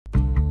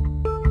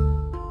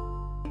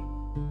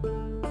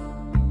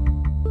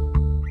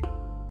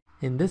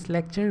In this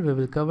lecture, we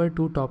will cover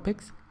two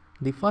topics.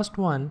 The first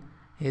one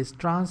is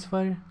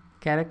transfer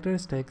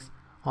characteristics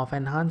of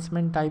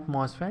enhancement type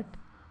MOSFET,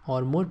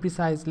 or more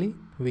precisely,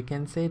 we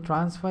can say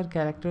transfer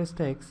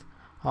characteristics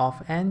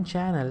of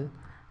N-channel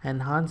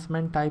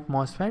enhancement type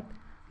MOSFET.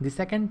 The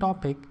second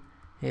topic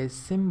is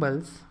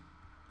symbols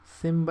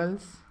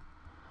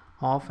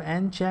of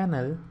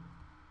N-channel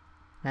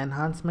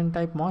enhancement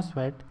type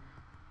MOSFET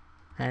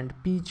and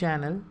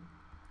P-channel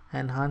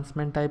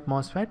enhancement type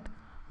MOSFET.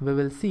 We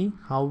will see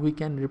how we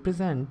can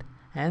represent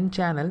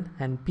N-channel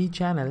and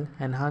P-channel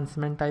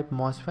enhancement type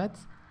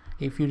MOSFETs.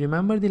 If you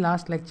remember the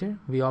last lecture,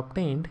 we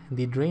obtained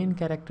the drain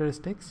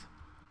characteristics.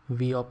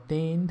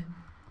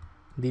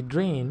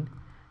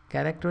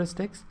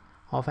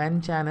 Of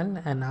N-channel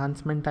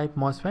enhancement type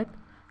MOSFET.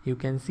 You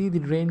can see the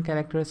drain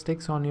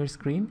characteristics on your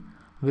screen.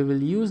 We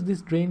will use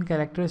this drain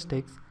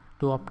characteristics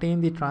to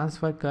obtain the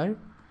transfer curve.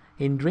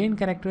 In drain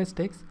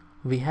characteristics,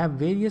 we have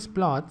various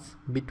plots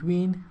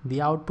between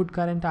the output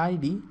current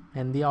ID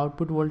and the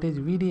output voltage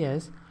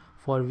VDS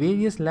for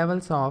various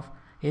levels of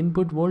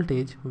input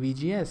voltage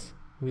VGS.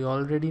 We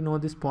already know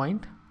this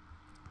point.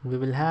 We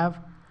will have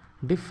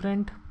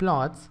different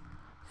plots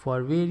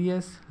for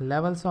various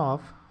levels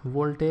of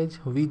voltage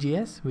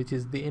VGS, which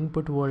is the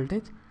input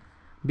voltage.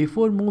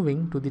 Before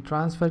moving to the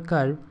transfer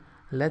curve,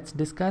 let's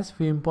discuss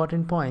few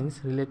important points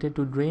related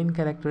to drain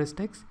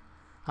characteristics.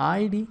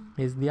 ID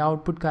is the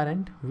output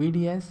current,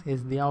 VDS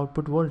is the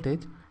output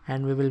voltage,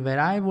 and we will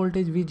vary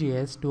voltage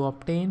VGS to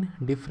obtain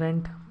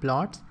different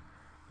plots.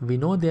 We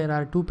know there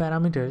are two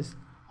parameters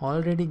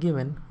already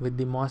given with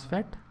the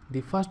MOSFET.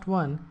 The first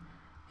one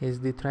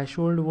is the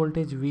threshold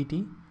voltage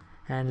VT,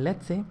 and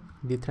let's say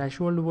the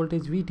threshold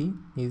voltage VT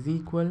is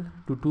equal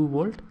to 2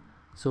 volt.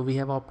 So we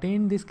have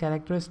obtained these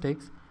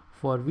characteristics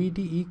for VT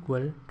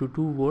equal to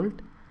 2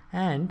 volt,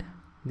 and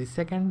the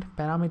second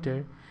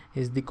parameter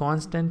is the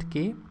constant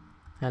K,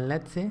 and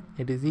let's say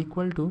it is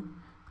equal to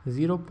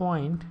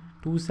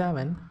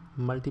 0.27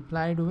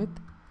 multiplied with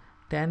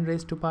 10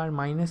 raised to power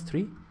minus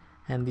 3,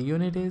 and the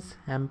unit is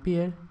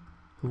ampere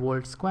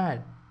volt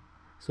squared.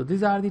 So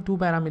these are the two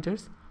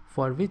parameters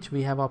for which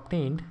we have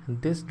obtained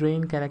this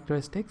drain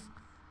characteristics.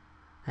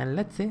 And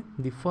let's say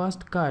the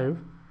first curve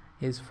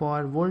is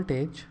for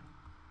voltage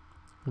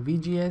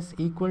VGS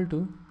equal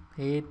to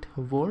 8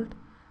 volt.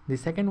 The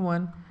second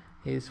one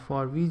is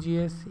for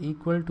VGS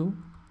equal to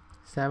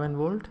 7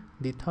 volt.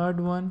 The third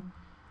one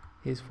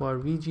is for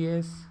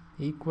VGS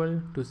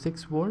equal to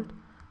 6 volt.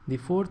 The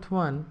fourth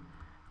one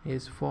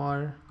is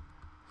for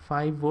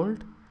 5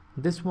 volt.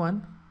 This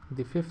one,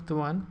 the fifth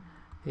one,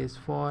 is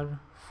for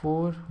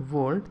 4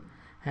 volt,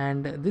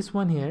 and this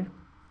one here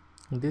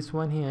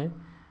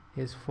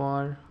is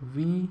for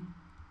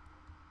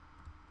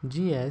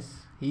VGS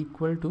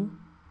equal to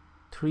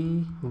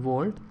 3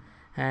 volt,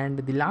 and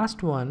the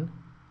last one,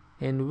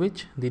 in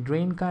which the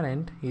drain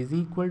current is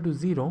equal to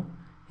 0,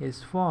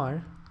 is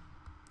for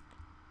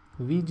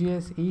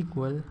VGS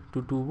equal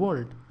to 2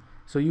 volt.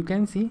 So you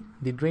can see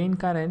the drain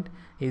current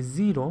is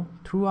 0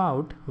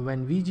 throughout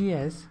when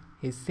VGS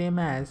is same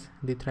as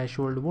the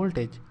threshold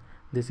voltage.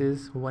 This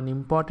is one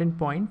important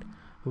point.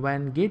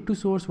 When gate to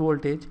source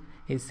voltage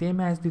is same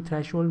as the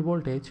threshold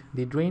voltage,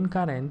 the drain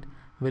current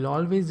will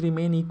always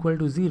remain equal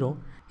to 0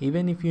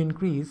 even if you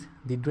increase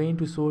the drain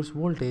to source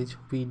voltage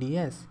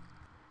VDS.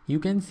 You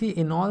can see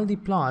in all the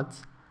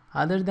plots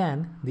other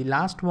than the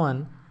last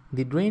one,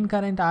 the drain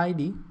current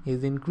ID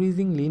is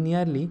increasing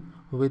linearly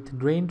with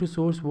drain to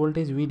source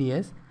voltage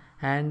VDS,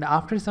 and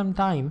after some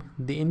time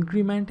the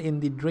increment in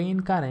the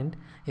drain current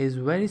is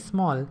very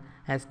small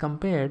as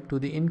compared to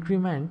the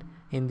increment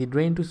in the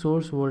drain to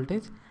source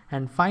voltage,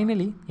 and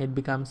finally it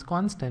becomes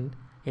constant.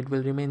 It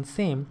will remain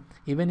same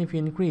even if you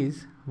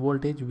increase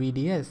voltage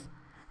VDS,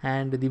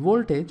 and the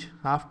voltage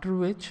after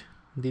which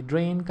the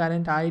drain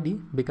current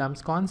ID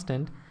becomes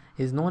constant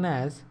is known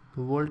as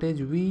voltage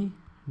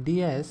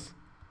VDS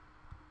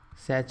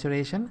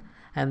saturation,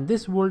 and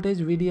this voltage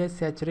VDS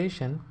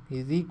saturation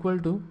is equal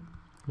to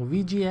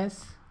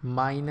VGS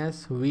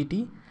minus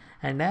VT,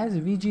 and as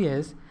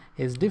VGS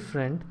is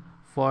different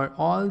for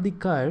all the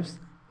curves,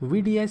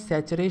 VDS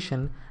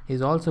saturation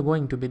is also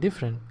going to be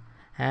different,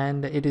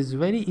 and it is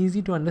very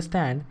easy to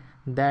understand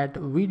that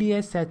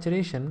VDS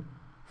saturation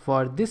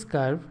for this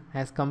curve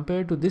as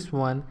compared to this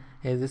one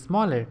is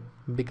smaller,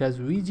 because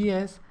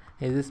VGS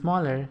is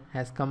smaller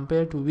as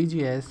compared to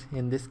VGS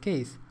in this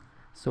case.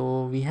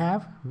 So we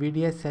have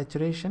VDS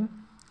saturation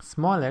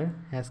smaller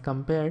as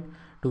compared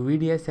to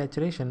VDS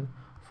saturation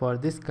for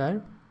this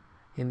curve.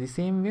 In the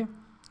same way,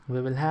 we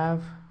will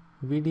have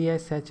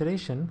VDS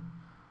saturation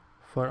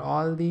for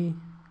all the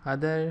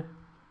other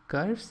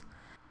curves,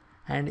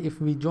 and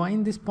if we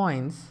join these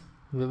points,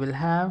 we will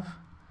have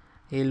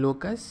a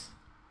locus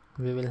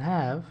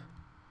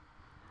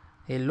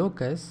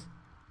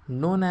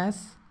known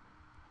as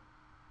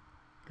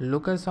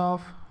locus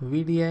of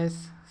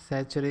VDS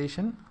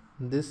saturation.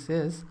 This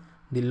is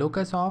the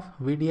locus of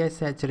VDS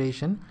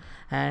saturation,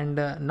 and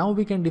now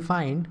we can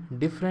define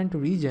different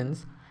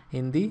regions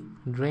in the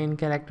drain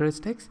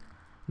characteristics.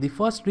 The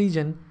first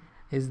region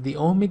is the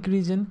ohmic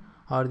region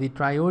or the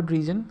triode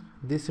region.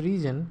 This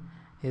region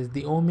is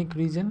the ohmic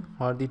region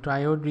or the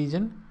triode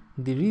region.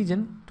 The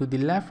region to the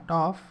left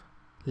of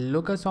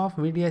locus of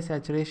VDS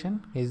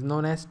saturation is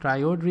known as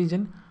triode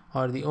region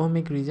or the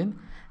ohmic region,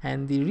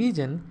 and the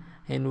region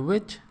in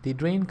which the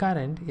drain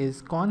current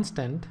is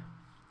constant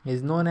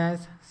is known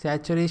as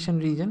saturation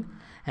region,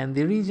 and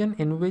the region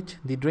in which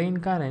the drain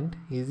current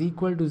is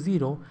equal to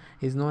 0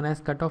 is known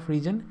as cutoff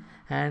region.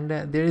 And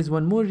there is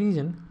one more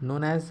region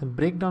known as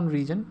breakdown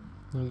region.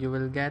 You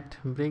will get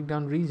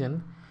breakdown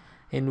region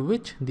in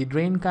which the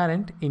drain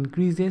current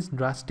increases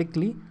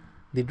drastically.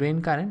 The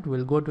drain current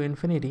will go to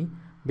infinity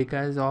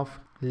because of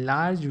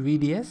large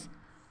VDS.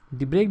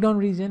 The breakdown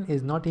region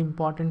is not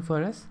important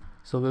for us,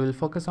 so we will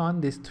focus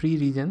on these three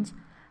regions.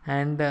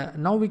 And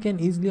now we can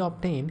easily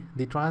obtain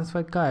the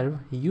transfer curve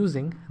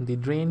using the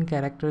drain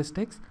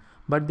characteristics.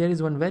 But there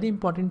is one very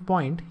important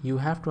point you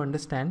have to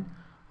understand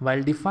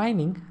while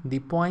defining the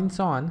points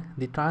on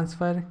the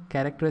transfer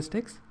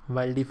characteristics.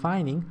 While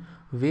defining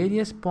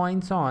various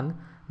points on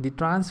the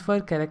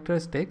transfer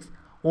characteristics,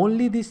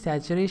 only the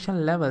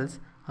saturation levels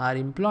are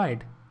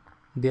employed.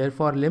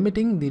 Therefore,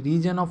 limiting the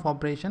region of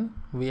operation,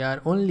 we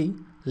are only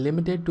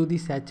limited to the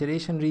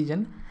saturation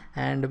region.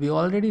 And we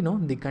already know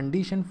the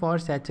condition for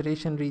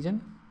saturation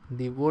region.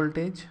 The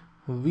voltage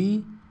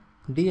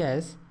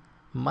VDS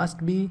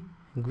must be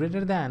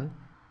greater than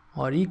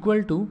or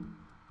equal to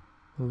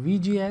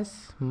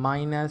VGS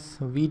minus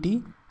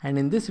VT, and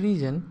in this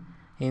region,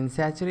 in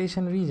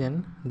saturation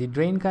region, the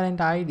drain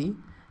current ID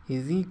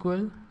is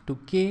equal to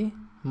K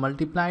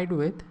multiplied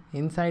with,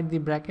 inside the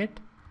bracket,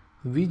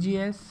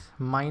 VGS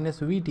minus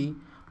VT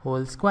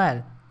whole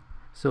square.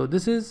 So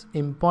this is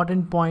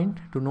important point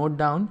to note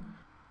down.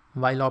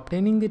 While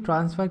obtaining the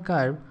transfer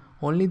curve,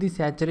 only the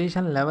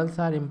saturation levels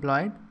are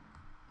employed.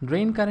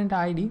 Drain current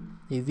ID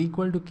is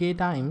equal to K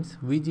times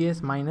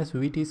VGS minus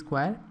VT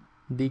square.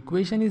 The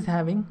equation is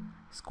having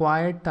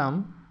squared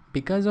term.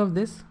 Because of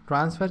this,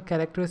 transfer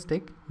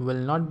characteristic will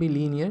not be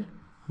linear.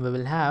 We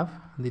will have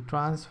the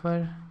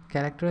transfer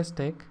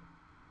characteristic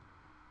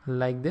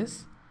like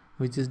this,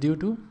 which is due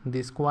to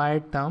the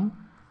squared term.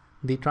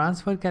 The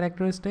transfer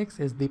characteristics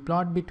is the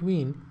plot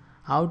between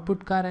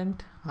output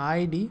current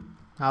ID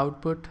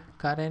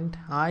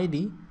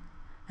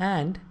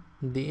and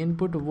the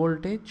input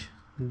voltage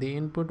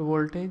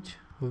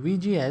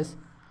VGS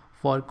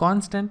for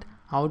constant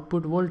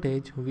output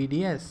voltage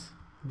VDS.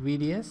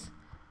 VDS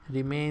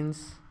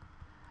remains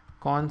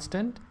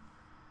constant.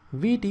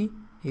 VT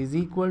is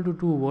equal to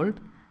 2 volt,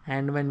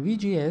 and when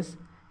VGS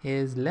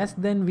is less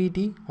than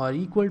VT or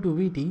equal to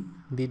VT,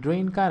 the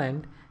drain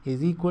current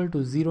is equal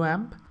to 0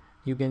 amp.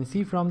 You can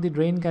see from the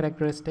drain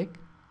characteristic,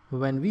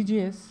 when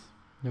VGS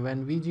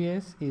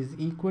is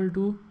equal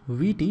to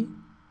VT,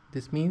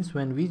 this means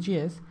when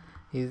VGS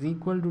is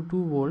equal to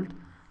 2 volt,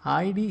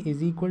 ID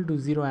is equal to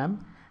 0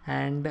 amp,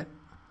 and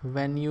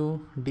when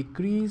you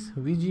decrease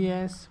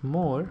VGS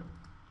more,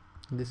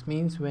 this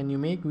means when you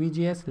make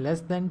VGS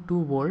less than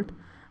 2 volt,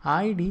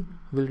 ID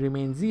will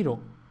remain 0.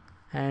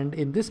 And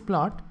in this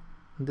plot,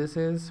 this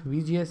is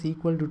VGS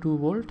equal to 2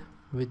 volt,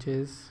 which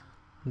is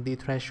the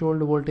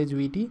threshold voltage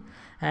VT,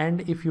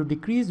 and if you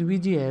decrease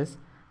VGS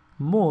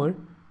more,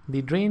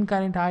 the drain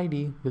current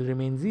ID will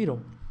remain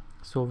 0.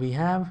 So we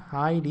have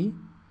ID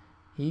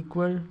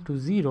equal to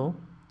 0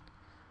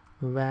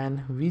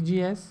 when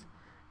VGS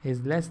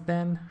is less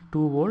than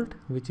 2 volt,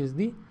 which is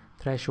the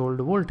threshold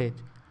voltage.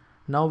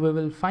 Now we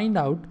will find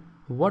out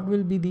what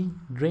will be the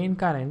drain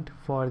current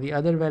for the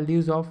other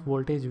values of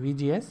voltage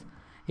VGS.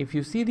 If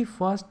you see the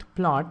first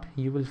plot,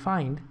 you will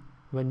find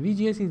when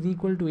VGS is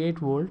equal to 8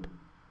 volt,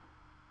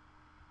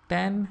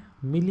 10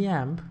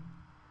 milliamp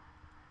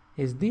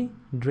is the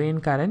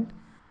drain current,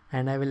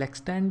 and I will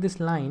extend this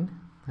line.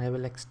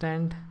 Like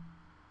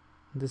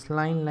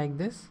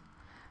this.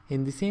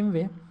 In the same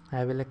way,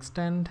 I will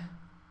extend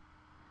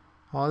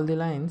all the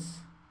lines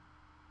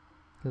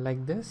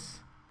like this.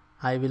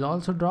 I will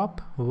also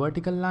drop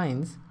vertical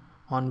lines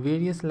on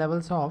various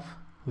levels of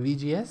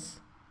VGS.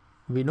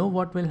 We know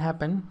what will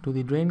happen to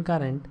the drain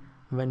current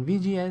when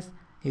VGS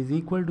is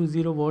equal to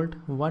 0 volt,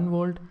 1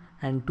 volt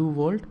and 2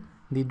 volt.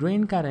 The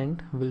drain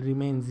current will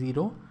remain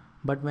 0,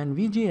 but when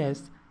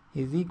VGS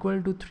is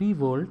equal to 3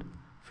 volt,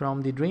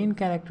 from the drain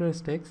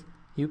characteristics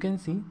you can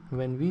see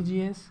when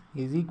VGS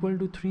is equal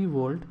to 3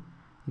 volt,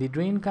 the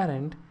drain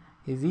current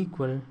is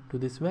equal to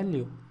this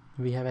value.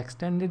 We have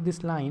extended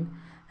this line,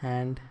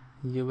 and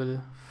you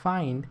will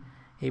find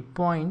a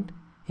point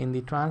in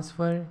the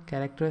transfer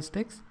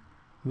characteristics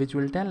which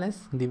will tell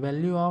us the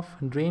value of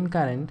drain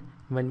current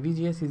when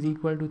VGS is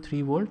equal to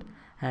 3 volt,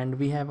 and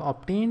we have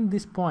obtained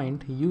this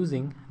point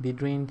using the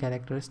drain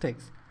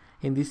characteristics.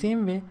 In the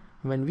same way,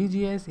 when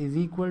VGS is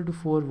equal to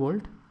 4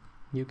 volt,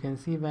 you can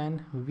see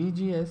when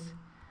VGS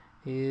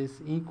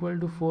is equal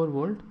to 4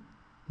 volt,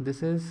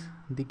 this is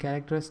the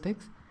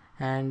characteristics,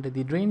 and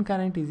the drain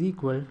current is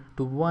equal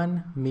to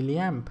 1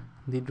 milliamp.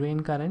 The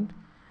drain current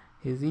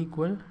is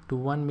equal to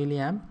 1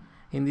 milliamp.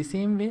 In the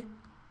same way,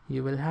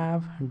 you will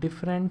have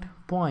different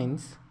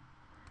points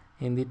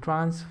in the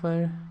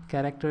transfer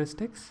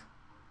characteristics,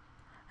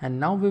 And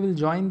now we will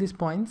join these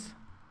points.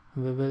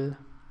 We will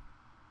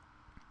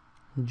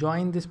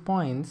join these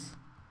points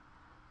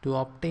to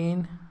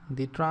obtain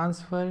the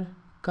transfer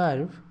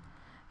curve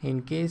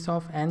in case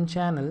of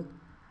n-channel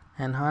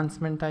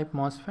enhancement type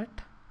MOSFET.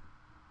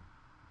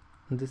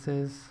 This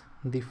is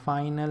the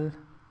final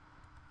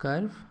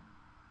curve.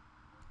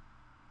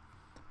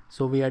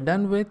 So we are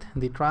done with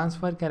the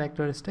transfer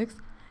characteristics.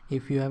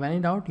 If you have any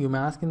doubt, you may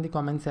ask in the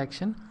comment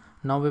section.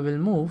 Now we will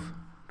move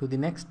to the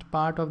next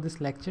part of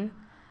this lecture,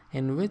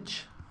 in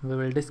which we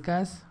will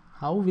discuss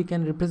how we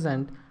can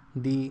represent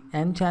the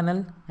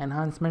n-channel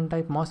enhancement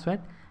type MOSFET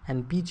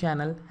and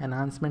p-channel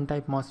enhancement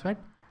type MOSFET.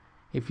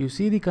 If you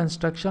see the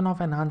construction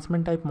of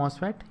enhancement type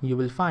MOSFET, you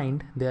will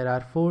find there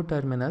are 4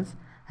 terminals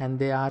and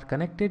they are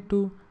connected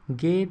to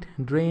gate,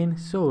 drain,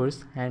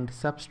 source and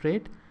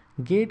substrate.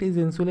 Gate is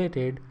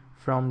insulated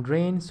from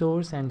drain,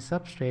 source and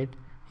substrate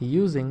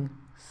using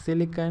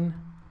silicon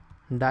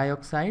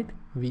dioxide.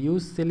 We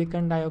use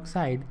silicon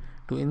dioxide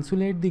to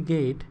insulate the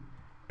gate,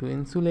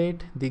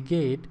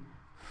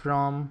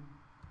 from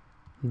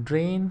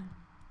drain,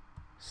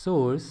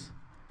 source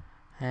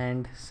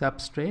and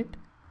substrate.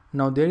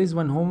 Now there is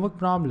one homework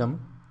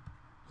problem.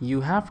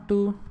 You have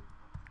to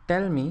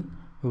tell me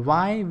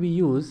why we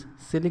use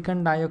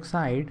silicon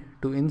dioxide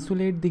to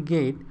insulate the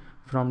gate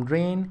from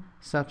drain,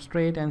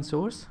 substrate and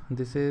source.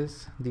 This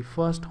is the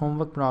first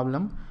homework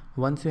problem.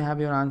 Once you have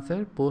your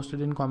answer, post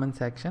it in comment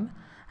section.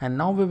 And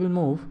now we will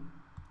move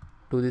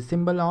to the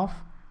symbol of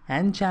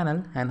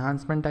n-channel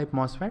enhancement type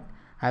MOSFET.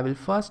 I will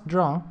first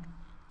draw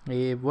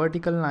a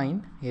vertical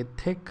line, a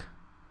thick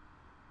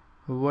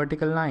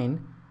vertical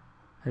line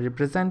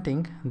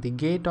representing the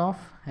gate of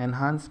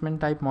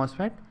enhancement type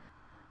MOSFET.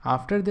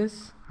 After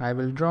this, I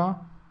will draw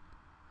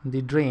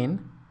the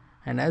drain,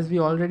 and as we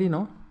already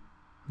know,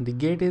 the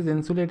gate is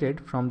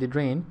insulated from the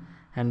drain,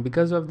 and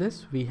because of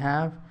this we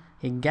have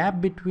a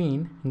gap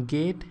between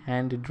gate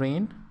and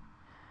drain.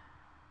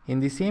 In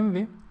the same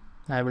way,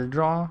 I will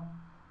draw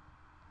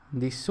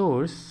the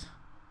source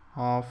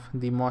of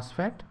the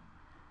MOSFET,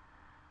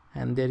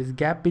 and there is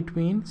gap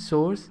between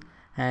source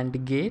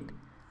and gate.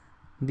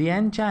 The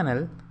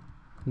n-channel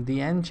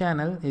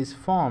is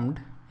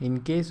formed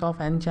in case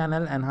of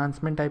n-channel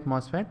enhancement type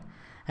MOSFET,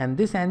 and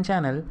this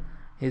n-channel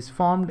is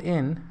formed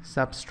in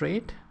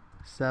substrate.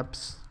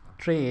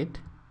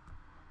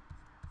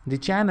 The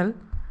channel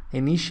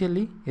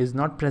initially is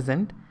not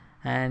present,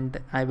 and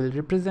I will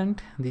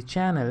represent the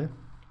channel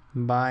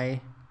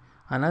by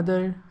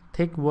another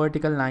thick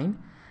vertical line,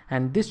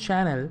 and this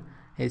channel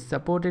is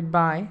supported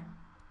by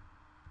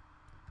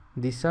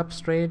the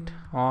substrate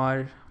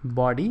or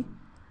body.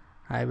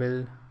 I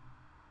will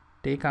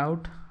take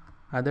out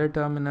other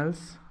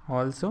terminals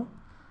also.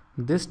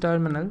 This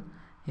terminal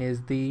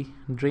is the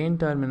drain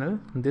terminal,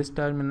 this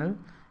terminal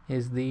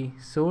is the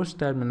source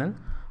terminal,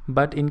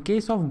 but in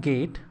case of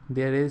gate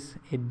there is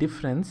a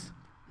difference.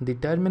 The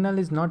terminal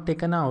is not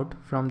taken out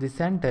from the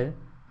center,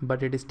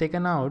 but it is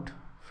taken out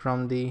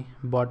from the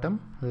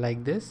bottom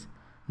like this.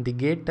 The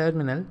gate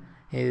terminal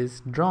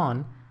is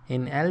drawn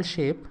in L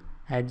shape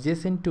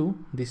adjacent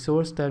to the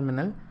source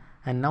terminal,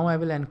 and now I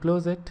will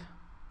enclose it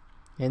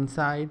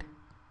inside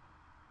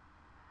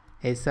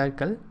a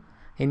circle.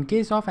 In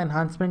case of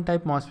enhancement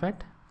type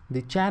MOSFET,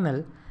 the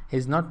channel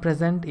is not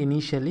present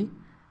initially,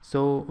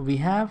 so we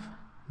have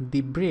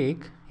the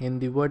break in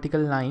the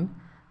vertical line.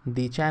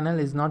 The channel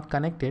is not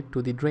connected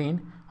to the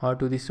drain or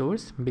to the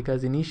source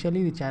because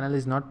initially the channel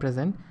is not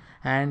present,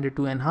 and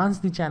to enhance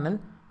the channel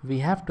we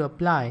have to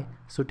apply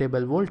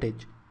suitable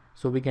voltage.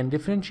 So we can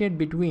differentiate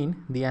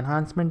between the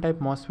enhancement type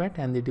MOSFET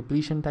and the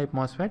depletion type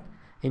MOSFET.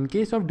 In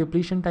case of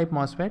depletion type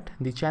MOSFET,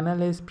 the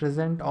channel is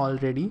present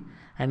already,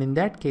 and in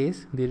that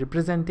case the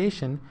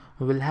representation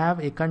will have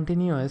a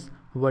continuous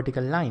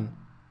vertical line.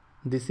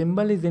 The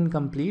symbol is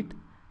incomplete.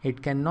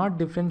 It cannot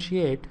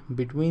differentiate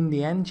between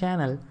the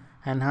n-channel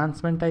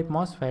enhancement type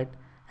MOSFET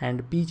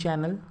and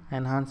p-channel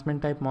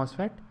enhancement type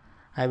MOSFET.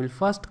 I will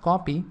first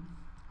copy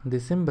the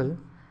symbol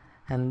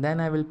and then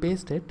I will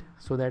paste it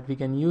so that we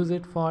can use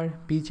it for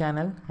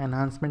p-channel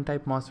enhancement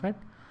type MOSFET.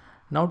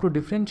 Now to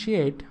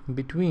differentiate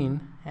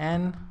between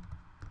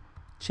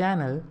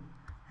n-channel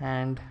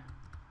and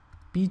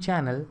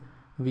p-channel,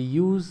 we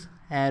use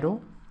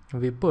arrow.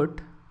 We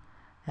put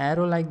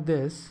arrow like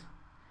this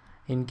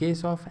in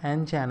case of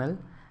n-channel,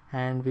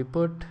 and we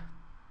put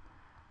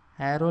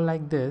arrow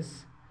like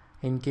this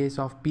in case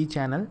of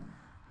p-channel.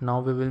 Now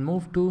we will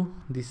move to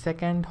the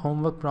second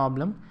homework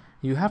problem.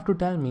 You have to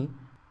tell me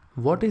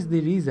what is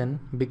the reason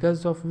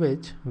because of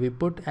which we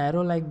put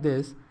arrow like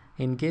this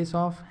in case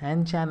of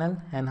n-channel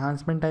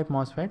enhancement type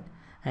MOSFET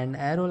and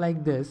arrow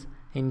like this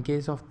in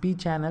case of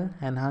p-channel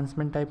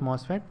enhancement type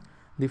MOSFET.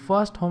 The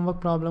first homework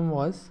problem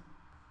was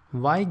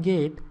why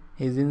gate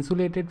is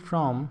insulated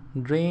from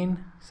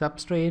drain,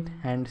 substrate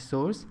and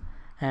source,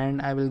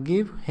 and I will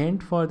give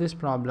hint for this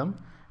problem.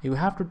 You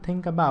have to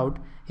think about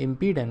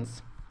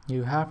impedance.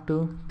 The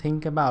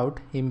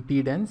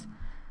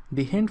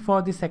hint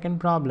for the second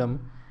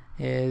problem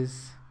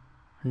is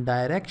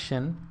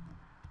direction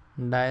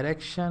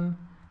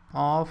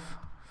of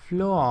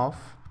flow of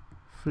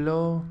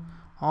flow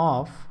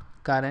of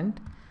current.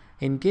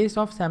 In case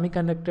of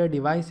semiconductor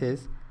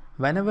devices,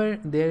 whenever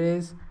there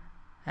is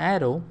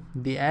arrow,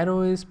 the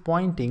arrow is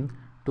pointing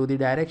to the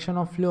direction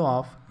of flow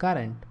of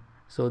current.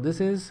 So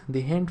this is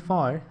the hint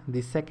for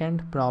the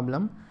second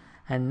problem,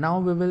 and now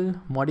we will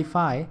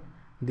modify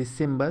the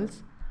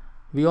symbols.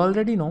 We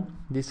already know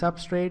the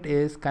substrate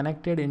is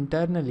connected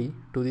internally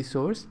to the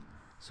source,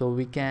 so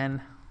we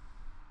can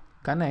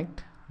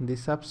connect the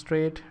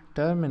substrate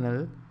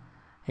terminal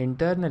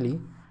internally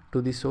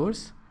to the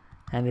source,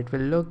 and it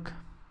will look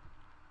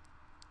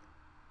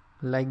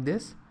like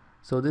this.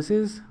 So this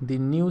is the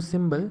new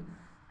symbol,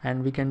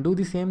 and we can do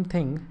the same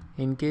thing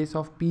in case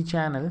of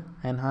p-channel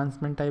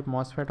enhancement type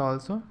MOSFET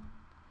also.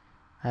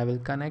 I will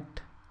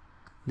connect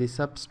the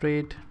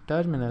substrate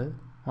terminal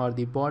or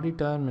the body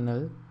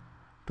terminal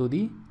to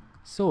the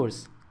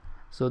source.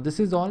 So this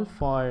is all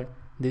for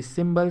the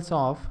symbols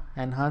of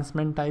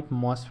enhancement type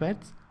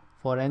MOSFETs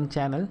for N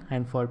channel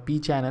and for P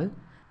channel.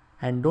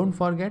 And don't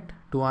forget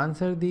to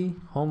answer the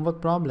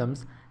homework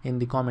problems in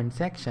the comment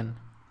section.